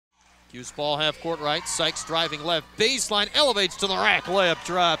Syracuse ball half court right. Sykes driving left. Baseline elevates to the rack. Layup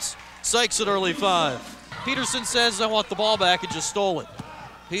drops. Sykes at early 5. Peterson says, I want the ball back, and just stole it.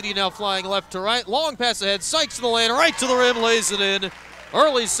 Petey now flying left to right. Long pass ahead. Sykes in the lane. Right to the rim. Lays it in.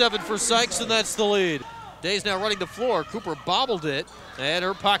 Early 7 for Sykes, and that's the lead. Day's now running the floor. Cooper bobbled it, and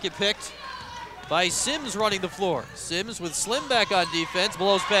her pocket picked by Sims running the floor. Sims with Slim back on defense.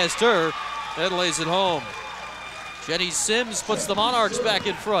 Blows past her and lays it home. Jenny Sims puts the Monarchs back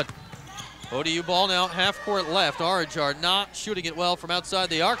in front. ODU ball now half court left. Orange are not shooting it well from outside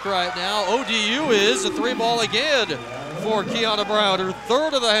the arc right now. ODU is a 3-ball again for Kiana Brown, her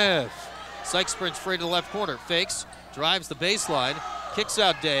 3rd of the half. Sykes sprints free to the left corner. Fakes, drives the baseline, kicks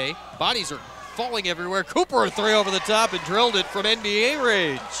out Day. Bodies are falling everywhere. Cooper a 3 over the top and drilled it from NBA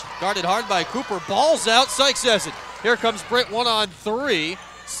range. Guarded hard by Cooper. Balls out. Sykes has it. Here comes Britt 1-on-3.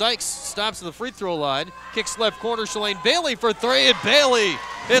 Sykes stops at the free throw line. Kicks left corner. Shalane Bailey for 3, and Bailey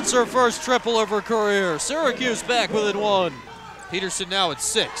hits her first triple of her career. Syracuse back within 1. Peterson now at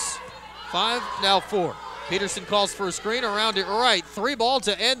 6. 5, now 4. Peterson calls for a screen around it right. 3-ball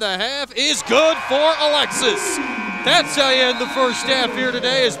to end the half is good for Alexis. That's how you end the first half here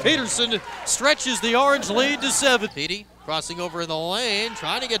today as Peterson stretches the Orange lead to 7. Petey crossing over in the lane,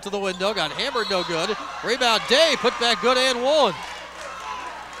 trying to get to the window, got hammered, no good. Rebound Day, put back good and 1.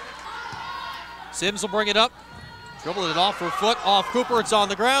 Sims will bring it up, dribbling it off her foot, off Cooper, it's on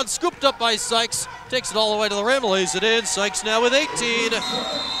the ground, scooped up by Sykes, takes it all the way to the rim, lays it in. Sykes now with 18.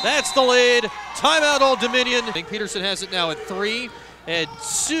 That's the lead. Timeout, Old Dominion. I think Peterson has it now at 3. And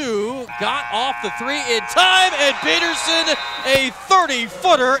 2 got off the 3 in time, and Peterson, a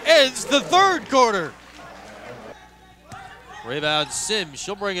 30-footer, ends the 3rd quarter. Rebound Sims,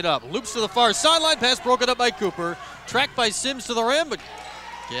 she'll bring it up. Loops to the far sideline, pass broken up by Cooper. Tracked by Sims to the rim, but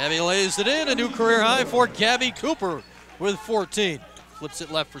Gabby lays it in. A new career high for Gabby Cooper with 14. Flips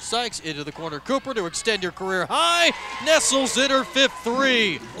it left for Sykes, into the corner. Cooper to extend your career high. Nestles in her 5th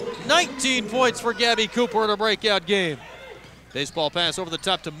 3. 19 points for Gabby Cooper in a breakout game. Baseball pass over the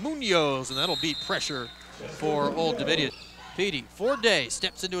top to Munoz, and that'll beat pressure for Old Dominion. Petey, for Day,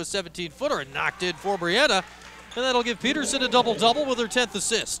 steps into a 17-footer and knocked in for Brianna, and that'll give Peterson a double-double with her 10th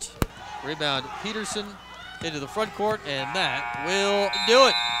assist. Rebound Peterson into the front court, and that will do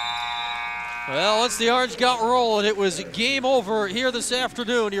it. Well, once the Orange got rolling, it was game over here this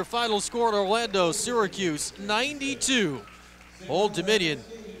afternoon. Your final score in Orlando, Syracuse 92, Old Dominion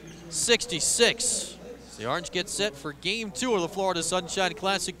 66. The Orange gets set for Game 2 of the Florida Sunshine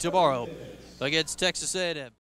Classic tomorrow against Texas A&M.